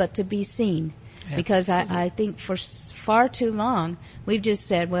love, but to be seen. Because I think for far too long we've just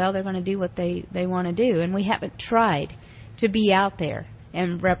said, well, they're going to do what they want to do, and we haven't tried to be out there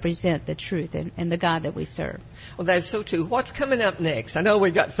and represent the truth and the God that we serve. Well, that's so true. What's coming up next? I know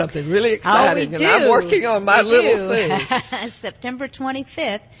we got something really exciting, and I'm working on my little thing. September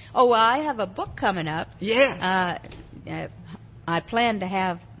 25th. Oh, well, I have a book coming up. Yeah. I plan to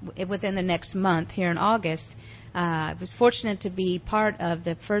have it within the next month here in August. I was fortunate to be part of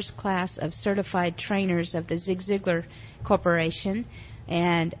the first class of certified trainers of the Zig Ziglar Corporation,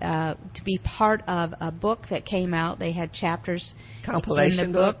 and to be part of a book that came out. They had chapters in the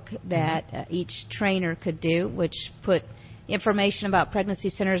book that each trainer could do, which put information about pregnancy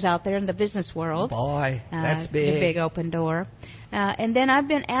centers out there in the business world. Boy, that's big. It's a big open door. And then I've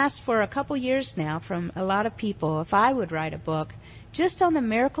been asked for a couple years now from a lot of people if I would write a book just on the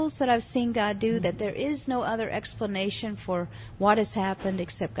miracles that I've seen God do, that there is no other explanation for what has happened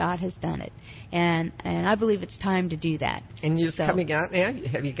except God has done it. And I believe it's time to do that. And you're coming out now?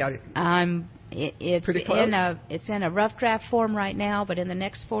 Have you got it? It's pretty close? It's in a rough draft form right now, but in the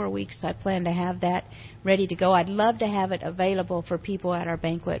next 4 weeks I plan to have that ready to go. I'd love to have it available for people at our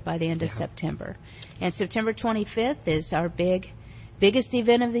banquet by the end of September. And September 25th is our biggest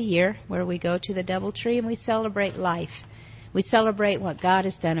event of the year, where we go to the DoubleTree and we celebrate life. We celebrate what God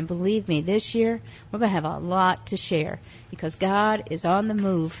has done. And believe me, this year we're going to have a lot to share, because God is on the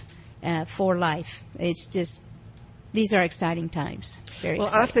move for life. It's just, these are exciting times. Very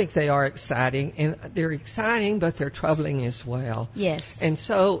exciting. I think they are exciting, and they're exciting, but they're troubling as well. Yes. And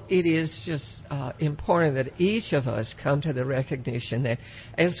so it is just important that each of us come to the recognition that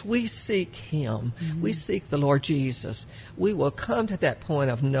as we seek Him, we seek the Lord Jesus, we will come to that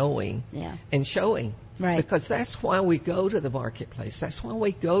point of knowing and showing. Right. Because that's why we go to the marketplace. That's why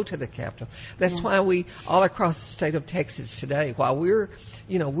we go to the Capitol. That's why we, all across the state of Texas today, while we're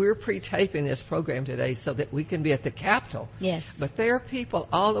pre-taping this program today so that we can be at the Capitol. Yes. But there are people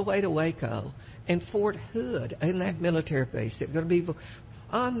all the way to Waco and Fort Hood in that military base. They're going to be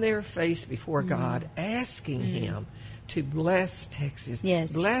on their face before God, asking Him to bless Texas,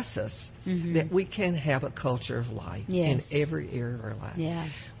 bless us, that we can have a culture of life in every area of our life. Yeah.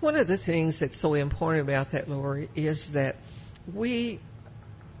 One of the things that's so important about that, Lori, is that we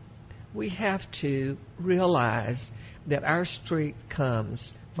have to realize that our strength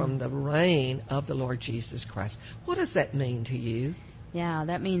comes from the reign of the Lord Jesus Christ. What does that mean to you? Yeah,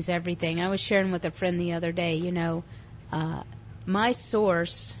 that means everything. I was sharing with a friend the other day, my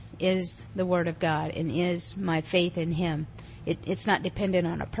source is the Word of God and is my faith in Him. It's not dependent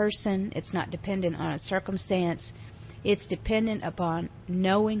on a person. It's not dependent on a circumstance. It's dependent upon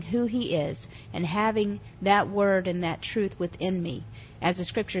knowing who He is and having that Word and that truth within me. As the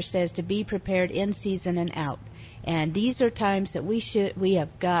Scripture says, to be prepared in season and out. And these are times that we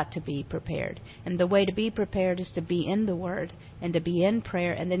have got to be prepared. And the way to be prepared is to be in the Word and to be in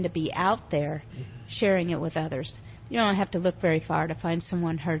prayer and then to be out there sharing it with others. You don't have to look very far to find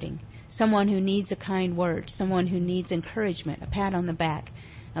someone hurting, someone who needs a kind word, someone who needs encouragement, a pat on the back.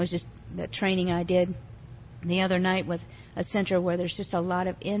 That training I did the other night with a center where there's just a lot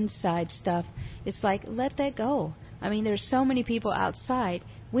of inside stuff. It's like, let that go. I mean, there's so many people outside.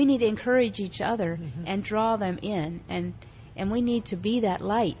 We need to encourage each other and draw them in, and we need to be that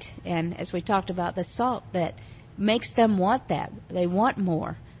light. And as we talked about, the salt that makes them want that. They want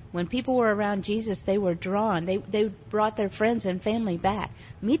more. When people were around Jesus, they were drawn. They brought their friends and family back.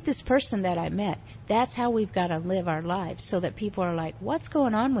 Meet this person that I met. That's how we've got to live our lives, so that people are like, what's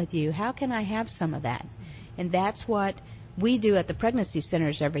going on with you? How can I have some of that? And that's what we do at the pregnancy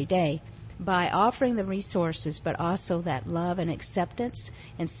centers every day, by offering the resources, but also that love and acceptance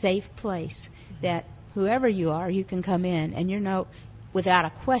and safe place that whoever you are, you can come in and without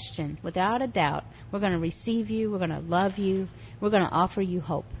a question, without a doubt, we're going to receive you, we're going to love you, we're going to offer you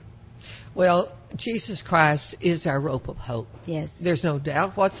hope. Well, Jesus Christ is our rope of hope. Yes. There's no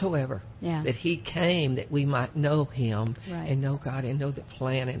doubt whatsoever that He came that we might know Him and know God and know the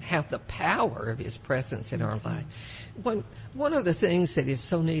plan and have the power of His presence in our life. One of the things that is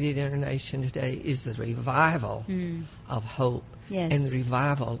so needed in our nation today is the revival of hope and the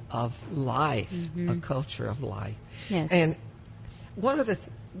revival of life, a culture of life. Yes. And one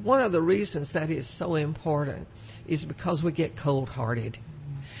of the reasons that is so important is because we get cold-hearted.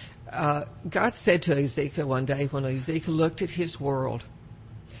 God said to Ezekiel one day, when Ezekiel looked at his world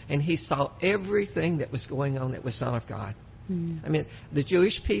and he saw everything that was going on that was not of God. I mean, the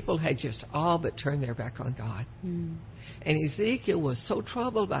Jewish people had just all but turned their back on God. And Ezekiel was so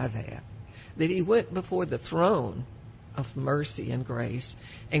troubled by that he went before the throne of mercy and grace.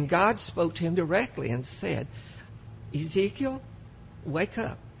 And God spoke to him directly and said, Ezekiel, wake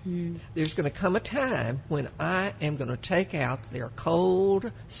up. There's going to come a time when I am going to take out their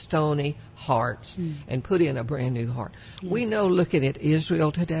cold, stony hearts and put in a brand new heart. Yes. We know, looking at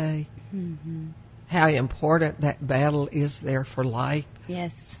Israel today, how important that battle is there for life.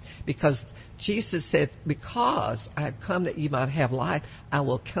 Yes. Because Jesus said, because I've come that you might have life, I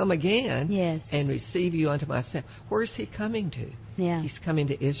will come again and receive you unto myself. Where is He coming to? Yeah. He's coming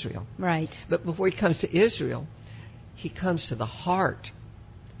to Israel. Right. But before He comes to Israel, He comes to the heart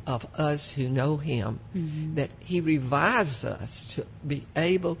of us who know Him, that He revives us to be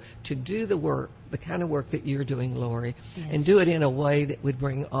able to do the work, the kind of work that you're doing, Lori, and do it in a way that would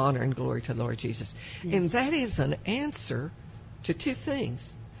bring honor and glory to the Lord Jesus. And that is an answer to two things.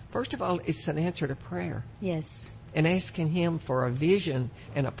 First of all, it's an answer to prayer. Yes. And asking Him for a vision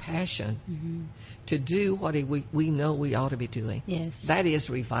and a passion to do what we know we ought to be doing. Yes. That is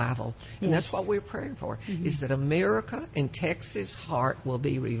revival. And that's what we're praying for, is that America and Texas' heart will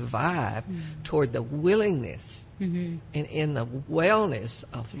be revived toward the willingness and in the wellness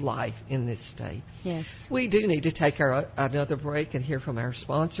of life in this state. Yes. We do need to take another break and hear from our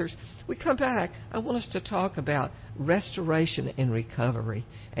sponsors. We come back, I want us to talk about restoration and recovery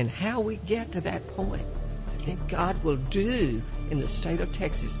and how we get to that point. That God will do in the state of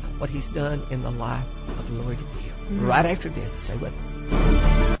Texas what He's done in the life of Lori DeVille. Right after this, stay with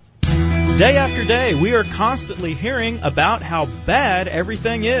us. Day after day, we are constantly hearing about how bad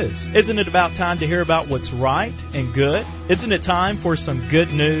everything is. Isn't it about time to hear about what's right and good? Isn't it time for some good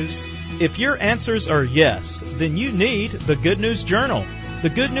news? If your answers are yes, then you need the Good News Journal. The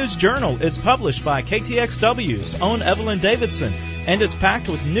Good News Journal is published by KTXW's own Evelyn Davidson, and is packed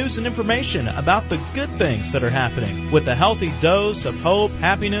with news and information about the good things that are happening. With a healthy dose of hope,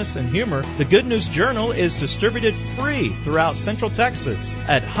 happiness, and humor, the Good News Journal is distributed free throughout Central Texas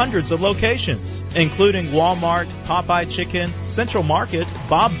at hundreds of locations, including Walmart, Popeye Chicken, Central Market,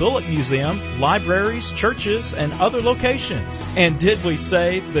 Bob Bullock Museum, libraries, churches, and other locations. And did we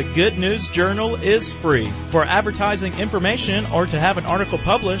say the Good News Journal is free? For advertising information or to have an article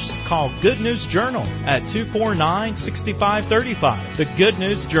published, call Good News Journal at 249-6535. The Good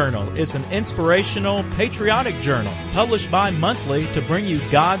News Journal is an inspirational, patriotic journal published bi-monthly to bring you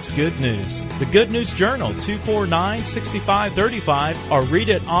God's good news. The Good News Journal, 249-6535, or read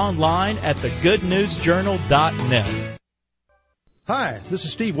it online at thegoodnewsjournal.net. Hi, this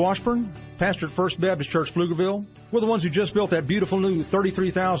is Steve Washburn, pastor at First Baptist Church, Pflugerville. We're the ones who just built that beautiful new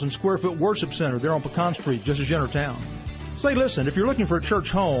 33,000 square foot worship center there on Pecan Street, just as you enter town. Say, listen, if you're looking for a church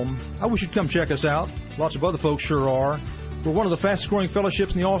home, I wish you'd come check us out. Lots of other folks sure are. We're one of the fastest growing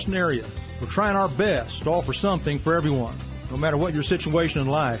fellowships in the Austin area. We're trying our best to offer something for everyone. No matter what your situation in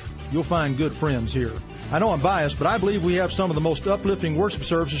life, you'll find good friends here. I know I'm biased, but I believe we have some of the most uplifting worship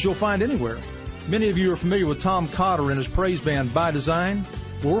services you'll find anywhere. Many of you are familiar with Tom Cotter and his praise band, By Design.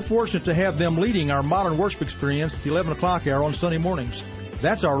 Well, we're fortunate to have them leading our modern worship experience at the 11 o'clock hour on Sunday mornings.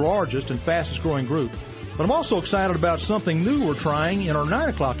 That's our largest and fastest growing group. But I'm also excited about something new we're trying in our 9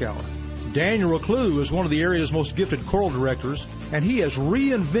 o'clock hour. Daniel Reclue is one of the area's most gifted choral directors, and he has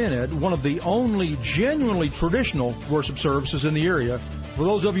reinvented one of the only genuinely traditional worship services in the area for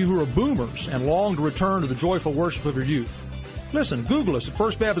those of you who are boomers and long to return to the joyful worship of your youth. Listen, Google us at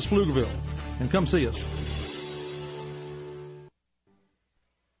First Baptist Pflugerville and come see us.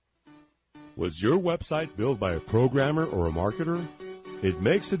 Was your website built by a programmer or a marketer? It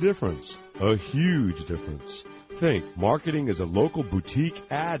makes a difference, a huge difference. Think Marketing is a local boutique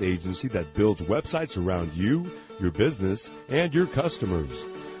ad agency that builds websites around you, your business, and your customers.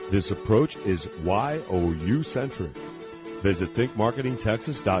 This approach is YOU-centric. Visit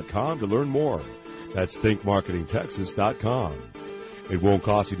thinkmarketingtexas.com to learn more. That's thinkmarketingtexas.com. It won't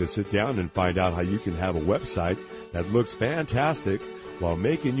cost you to sit down and find out how you can have a website that looks fantastic while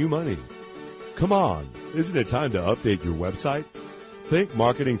making you money. Come on, isn't it time to update your website?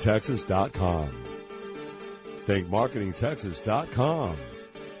 thinkmarketingtexas.com. thinkmarketingtexas.com.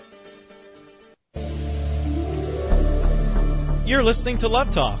 You're listening to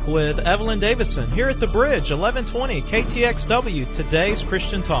Love Talk with Evelyn Davison here at The Bridge, 1120 KTXW, today's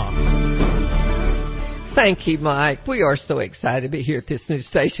Christian Talk. Thank you, Mike. We are so excited to be here at this new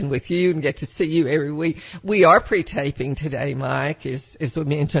station with you and get to see you every week. We are pre-taping today, Mike, as we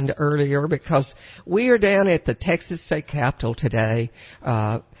mentioned earlier, because we are down at the Texas State Capitol today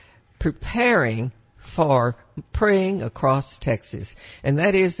preparing for Praying Across Texas. And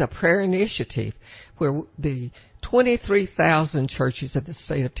that is a prayer initiative where the 23,000 churches of the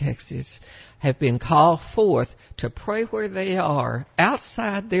state of Texas have been called forth to pray where they are,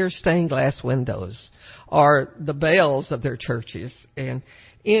 outside their stained glass windows or the bells of their churches and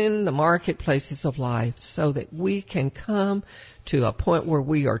in the marketplaces of life, so that we can come to a point where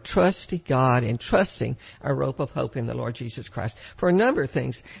we are trusting God and trusting our rope of hope in the Lord Jesus Christ for a number of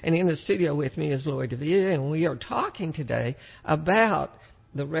things. And in the studio with me is Lori DeVille, and we are talking today about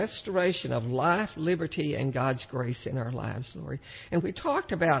the restoration of life, liberty, and God's grace in our lives, Lori. And we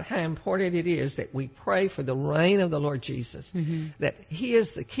talked about how important it is that we pray for the reign of the Lord Jesus, that He is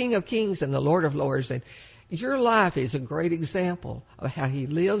the King of Kings and the Lord of Lords. And your life is a great example of how He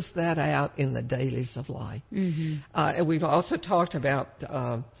lives that out in the dailies of life. And we've also talked about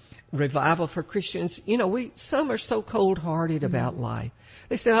revival for Christians. You know, some are so cold-hearted about life.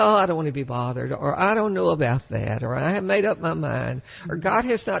 They say, oh, I don't want to be bothered, or I don't know about that, or I have made up my mind, or God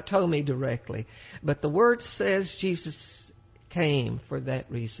has not told me directly. But the Word says Jesus came for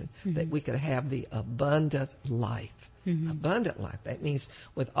that reason, that we could have the abundant life. Abundant life. That means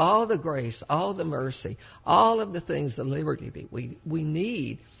with all the grace, all the mercy, all of the things, the liberty that we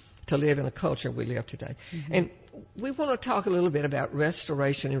need to live in a culture we live today. And we want to talk a little bit about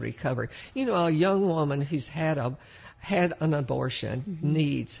restoration and recovery. You know, a young woman who's had an abortion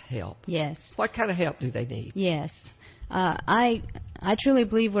needs help. Yes. What kind of help do they need? Yes. I truly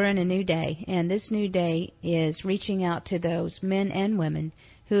believe we're in a new day, and this new day is reaching out to those men and women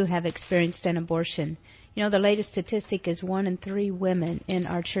who have experienced an abortion. You know, the latest statistic is 1 in 3 women in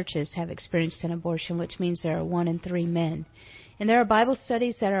our churches have experienced an abortion, which means there are 1 in 3 men. And there are Bible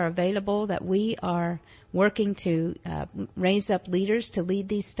studies that are available that we are working to raise up leaders to lead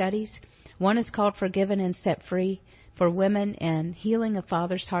these studies. One is called Forgiven and Set Free for Women and Healing a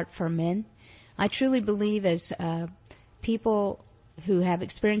Father's Heart for Men. I truly believe as people who have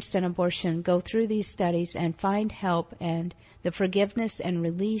experienced an abortion go through these studies and find help and the forgiveness and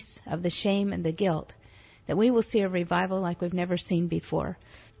release of the shame and the guilt, that we will see a revival like we've never seen before,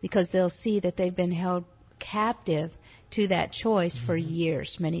 because they'll see that they've been held captive to that choice for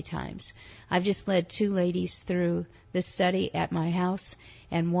years, many times. I've just led 2 ladies through this study at my house,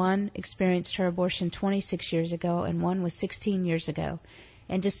 and one experienced her abortion 26 years ago, and one was 16 years ago.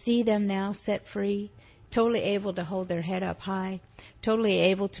 And to see them now set free, totally able to hold their head up high, totally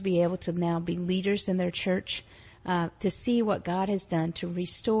able to now be leaders in their church, to see what God has done to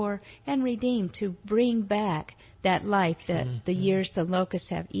restore and redeem, to bring back that life that the years the locusts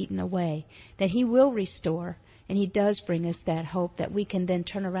have eaten away, that He will restore. And He does bring us that hope that we can then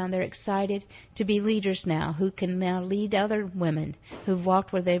turn around. They're excited to be leaders now, who can now lead other women who've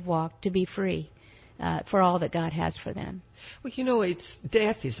walked where they've walked to be free for all that God has for them. Well, it's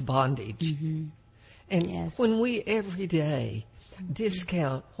death is bondage. Mm-hmm. And when we every day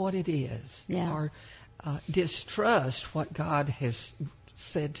discount what it is or distrust what God has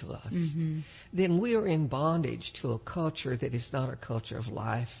said to us, then we are in bondage to a culture that is not a culture of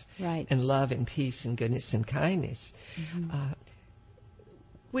life and love and peace and goodness and kindness.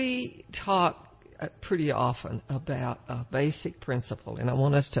 We talk pretty often about a basic principle, and I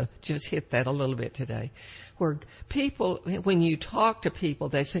want us to just hit that a little bit today, where people, when you talk to people,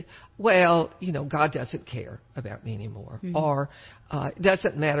 they say, well, God doesn't care about me anymore, or it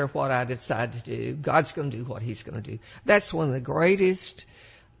doesn't matter what I decide to do, God's going to do what He's going to do. That's one of the greatest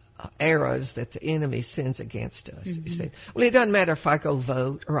errors that the enemy sends against us. He says, well, it doesn't matter if I go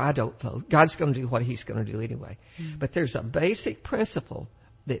vote or I don't vote. God's going to do what He's going to do anyway. But there's a basic principle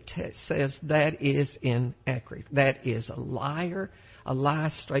that says that is inaccurate. That is a liar, a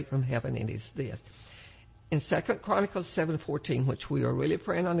lie straight from heaven, and is this. In 2 Chronicles 7:14, which we are really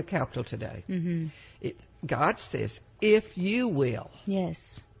praying on the Capitol today, God says, if you will, then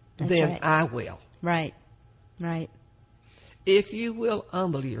right. I will. Right. If you will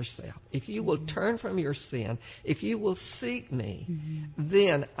humble yourself, if you will turn from your sin, if you will seek me,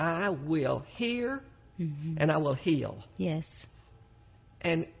 then I will hear and I will heal. Yes.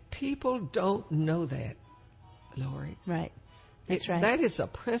 And people don't know that, Lori. Right. That's right. That is a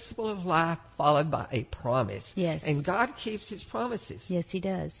principle of life followed by a promise. Yes. And God keeps His promises. Yes, He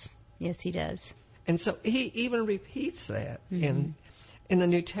does. Yes, He does. And so He even repeats that in the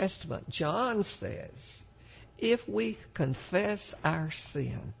New Testament. John says, if we confess our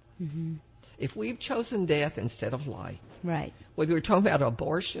sin, if we've chosen death instead of life, whether we're talking about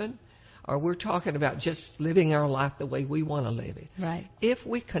abortion or we're talking about just living our life the way we want to live it, if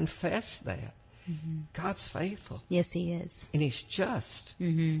we confess that, God's faithful. Yes, He is. And He's just.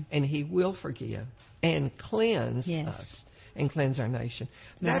 And He will forgive and cleanse us and cleanse our nation.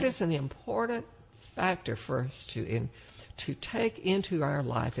 That is an important factor for us to take into our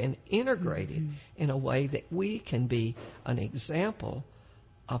life and integrate it in a way that we can be an example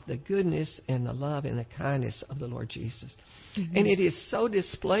of the goodness and the love and the kindness of the Lord Jesus. And it is so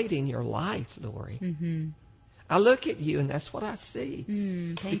displayed in your life, Lori. I look at you and that's what I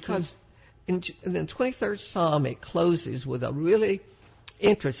see. Because in the 23rd Psalm, it closes with a really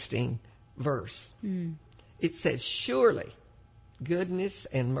interesting verse. It says, surely goodness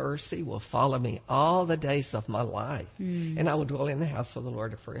and mercy will follow me all the days of my life, and I will dwell in the house of the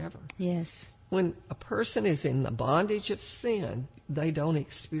Lord forever. Yes. When a person is in the bondage of sin, they don't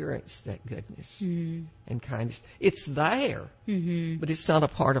experience that goodness and kindness. It's there, but it's not a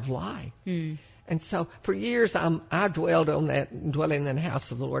part of life. And so for years, I dwelled on that, dwelling in the house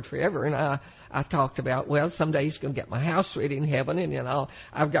of the Lord forever. And I talked about, well, someday He's going to get my house ready in heaven. And,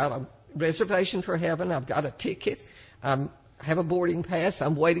 I've got a reservation for heaven. I've got a ticket. I have a boarding pass.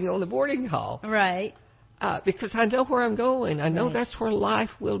 I'm waiting on the boarding hall. Right. Because I know where I'm going. I know that's where life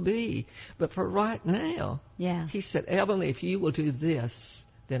will be. But for right now, He said, Evelyn, if you will do this,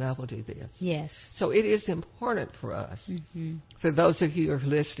 then I will do this. Yes. So it is important for us, for those of you who are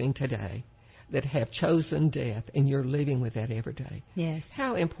listening today, that have chosen death, and you're living with that every day. Yes.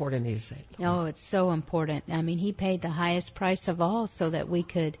 How important is that, Lord? Oh, it's so important. I mean, He paid the highest price of all so that we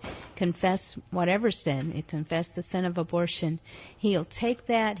could confess whatever sin, and confess the sin of abortion. He'll take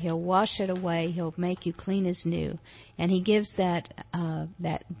that, He'll wash it away, He'll make you clean as new. And He gives that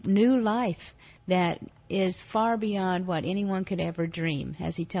new life that is far beyond what anyone could ever dream,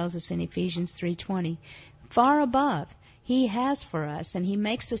 as He tells us in Ephesians 3:20, far above. He has for us, and He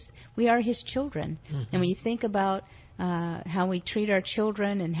makes us, we are His children. And when you think about how we treat our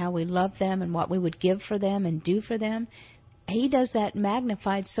children and how we love them and what we would give for them and do for them, He does that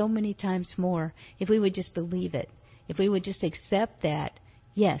magnified so many times more if we would just believe it. If we would just accept that,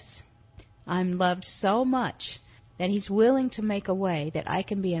 yes, I'm loved so much that He's willing to make a way that I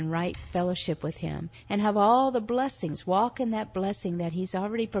can be in right fellowship with Him and have all the blessings, walk in that blessing that He's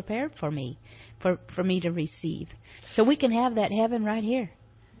already prepared for me, for me to receive. So we can have that heaven right here.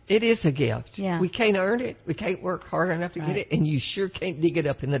 It is a gift. Yeah. We can't earn it. We can't work hard enough to get it, and you sure can't dig it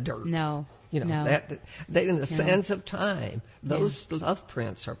up in the dirt. No. You know, No. that in the sands of time, those love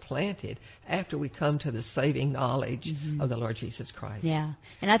prints are planted after we come to the saving knowledge of the Lord Jesus Christ. Yeah.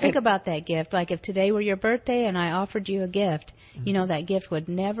 And I think about that gift. Like if today were your birthday and I offered you a gift, you know, that gift would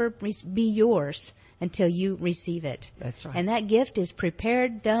never be yours until you receive it. That's right. And that gift is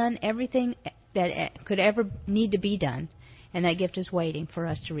prepared, done, everything that could ever need to be done. And that gift is waiting for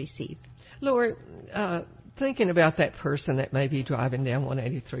us to receive. Lord, thinking about that person that may be driving down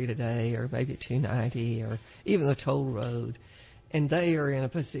 183 today, or maybe 290, or even the toll road, and they are in a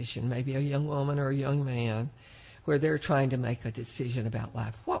position, maybe a young woman or a young man, where they're trying to make a decision about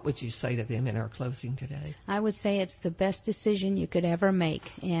life, what would you say to them in our closing today? I would say it's the best decision you could ever make.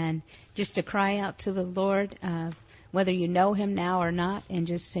 And just to cry out to the Lord, whether you know Him now or not, and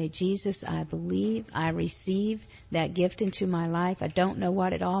just say, Jesus, I believe, I receive that gift into my life. I don't know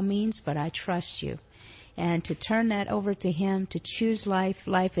what it all means, but I trust you. And to turn that over to Him, to choose life.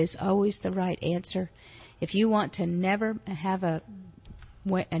 Life is always the right answer. If you want to never have a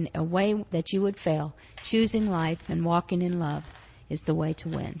way that you would fail, choosing life and walking in love is the way to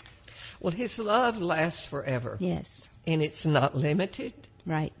win. Well, His love lasts forever. Yes. And it's not limited.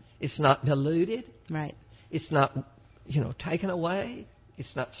 Right. It's not diluted. Right. It's not, taken away.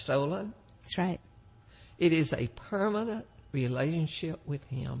 It's not stolen. That's right. It is a permanent relationship with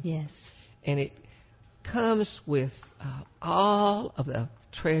Him. Yes. And it comes with all of the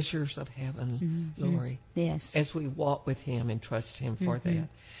treasures of heaven, Lori. Yes. As we walk with Him and trust Him for that.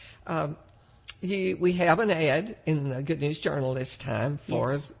 We have an ad in the Good News Journal this time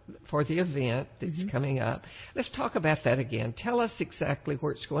for the event that's coming up. Let's talk about that again. Tell us exactly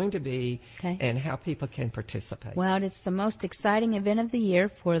where it's going to be and how people can participate. Well, it's the most exciting event of the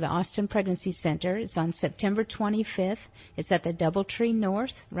year for the Austin Pregnancy Center. It's on September 25th. It's at the Doubletree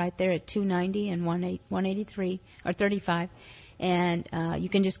North, right there at 290 and 183 or 35. And you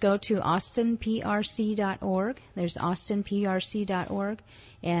can just go to austinprc.org. There's austinprc.org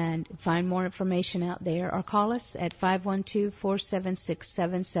and find more information out there. Or call us at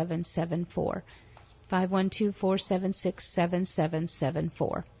 512-476-7774.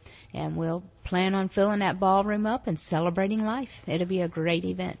 512-476-7774. And we'll plan on filling that ballroom up and celebrating life. It'll be a great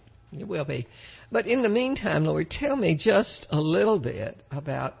event. It will be. But in the meantime, Lord, tell me just a little bit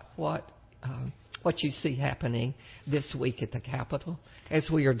about what you see happening this week at the Capitol. As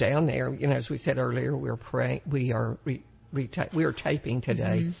we are down there, as we said earlier, we're praying. We are taping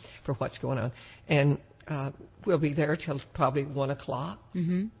today for what's going on, and we'll be there till probably 1:00.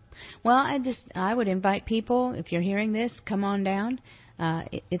 Mm-hmm. Well, I would invite people, if you're hearing this, come on down.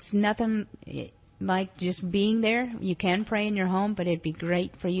 It's nothing like just being there. You can pray in your home, but it'd be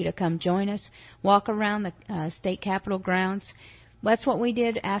great for you to come join us. Walk around the state capitol grounds. That's what we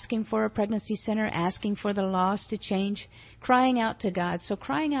did, asking for a pregnancy center, asking for the laws to change, crying out to God. So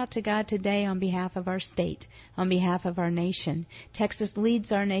crying out to God today on behalf of our state, on behalf of our nation. Texas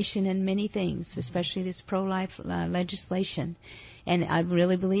leads our nation in many things, especially this pro-life legislation. And I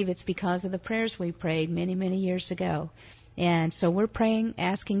really believe it's because of the prayers we prayed many, many years ago. And so we're praying,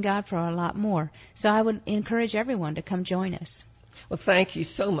 asking God for a lot more. So I would encourage everyone to come join us. Well, thank you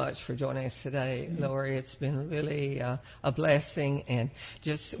so much for joining us today, Lori. It's been really a blessing. And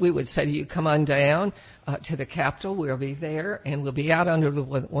we would say to you, come on down to the Capitol. We'll be there, and we'll be out under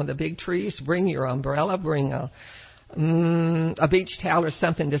one of the big trees. Bring your umbrella. Bring a beach towel or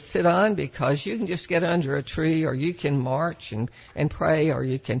something to sit on, because you can just get under a tree, or you can march and pray, or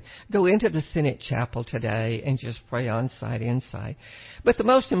you can go into the Senate Chapel today and just pray on site, inside. But the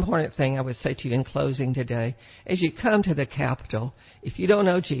most important thing I would say to you in closing today, as you come to the Capitol, if you don't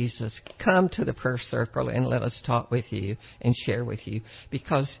know Jesus, come to the prayer circle and let us talk with you and share with you,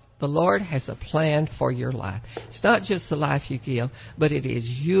 because the Lord has a plan for your life. It's not just the life you give, but it is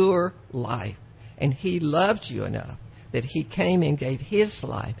your life. And He loved you enough that He came and gave His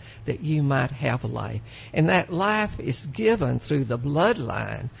life that you might have life. And that life is given through the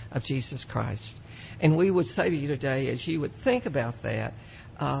bloodline of Jesus Christ. And we would say to you today, as you would think about that,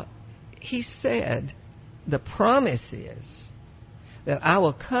 He said, the promise is that I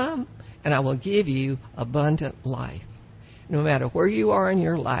will come and I will give you abundant life. No matter where you are in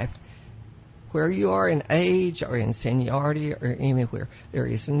your life, where you are in age or in seniority or anywhere, there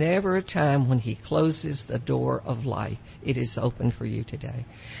is never a time when He closes the door of life. It is open for you today.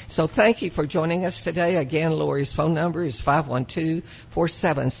 So thank you for joining us today. Again, Lori's phone number is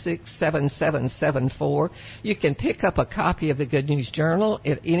 512-476-7774. You can pick up a copy of the Good News Journal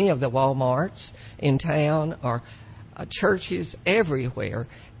at any of the Walmarts in town, or churches everywhere.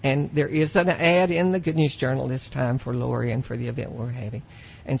 And there is an ad in the Good News Journal this time for Lori and for the event we're having.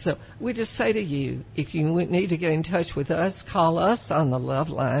 And so we just say to you, if you need to get in touch with us, call us on the Love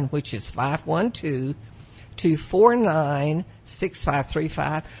Line, which is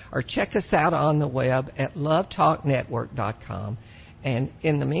 512-249-6535, or check us out on the web at lovetalknetwork.com. And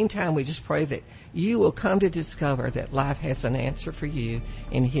in the meantime, we just pray that you will come to discover that life has an answer for you,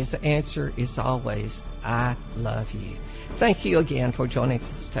 and his answer is always, I love you. Thank you again for joining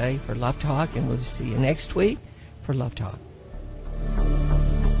us today for Love Talk, and we'll see you next week for Love Talk.